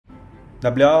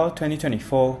WRO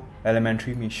 2024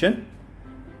 Elementary Mission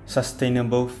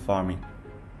Sustainable Farming.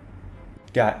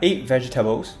 There are 8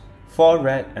 vegetables, 4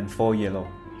 red and 4 yellow,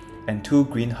 and 2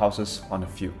 greenhouses on the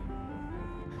field.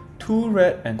 2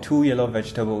 red and 2 yellow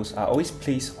vegetables are always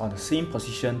placed on the same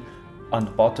position on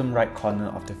the bottom right corner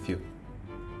of the field.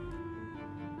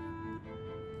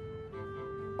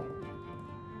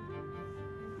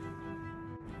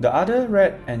 The other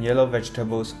red and yellow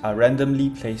vegetables are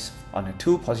randomly placed on the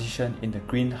 2 positions in the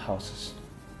greenhouses.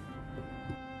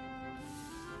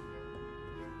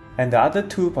 And the other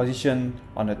 2 positions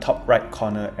on the top right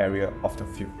corner area of the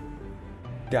field.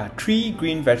 There are 3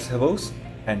 green vegetables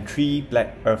and 3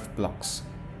 black earth blocks.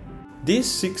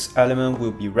 These 6 elements will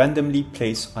be randomly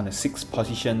placed on the 6th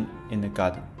position in the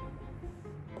garden.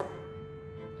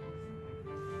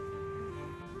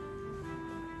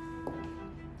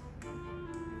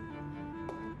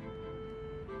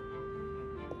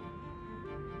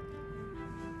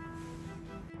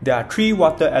 There are 3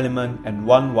 water elements and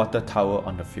 1 water tower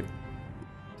on the field.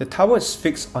 The tower is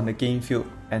fixed on the game field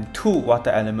and 2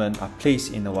 water elements are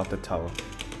placed in the water tower.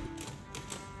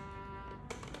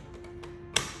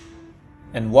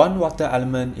 And 1 water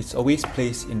element is always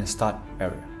placed in the start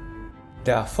area.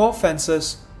 There are 4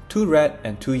 fences, 2 red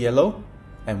and 2 yellow,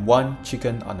 and 1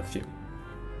 chicken on the field.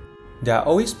 They are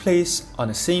always placed on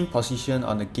the same position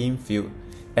on the game field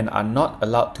and are not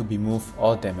allowed to be moved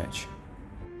or damaged.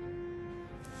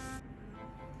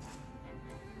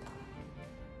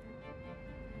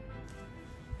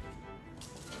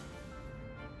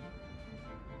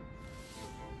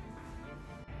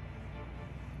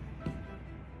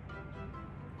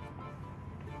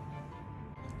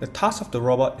 The task of the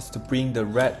robot is to bring the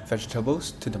red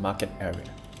vegetables to the market area.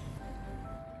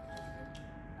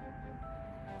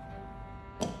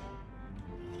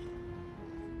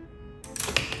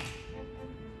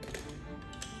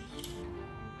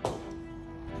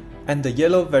 And the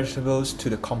yellow vegetables to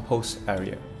the compost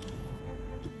area.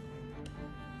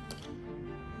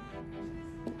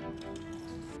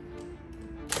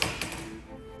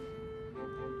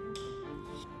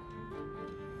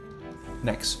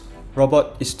 Next,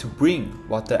 robot is to bring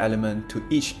water element to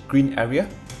each green area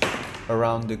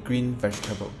around the green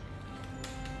vegetable.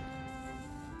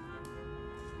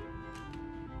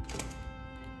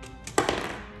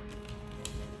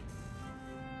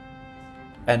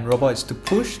 And robot is to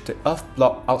push the earth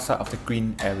block outside of the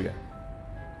green area.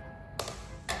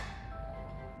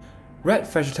 Red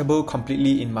vegetable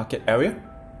completely in market area,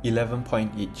 11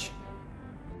 points each.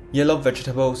 Yellow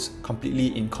vegetables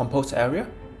completely in compost area,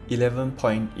 11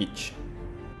 points each.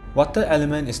 Water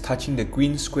element is touching the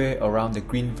green square around the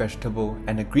green vegetable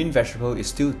and the green vegetable is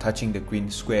still touching the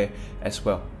green square as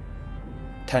well,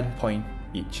 10 points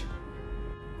each.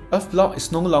 Earth block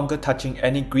is no longer touching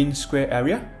any green square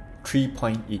area, 3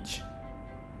 points each.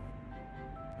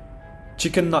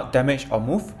 Chicken not damaged or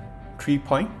moved, 3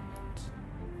 points.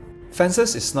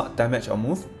 Fences is not damaged or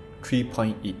moved, 3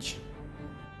 points each.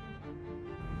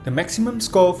 The maximum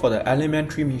score for the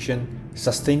elementary mission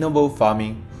Sustainable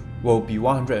Farming will be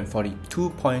 142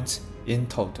 points in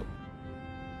total.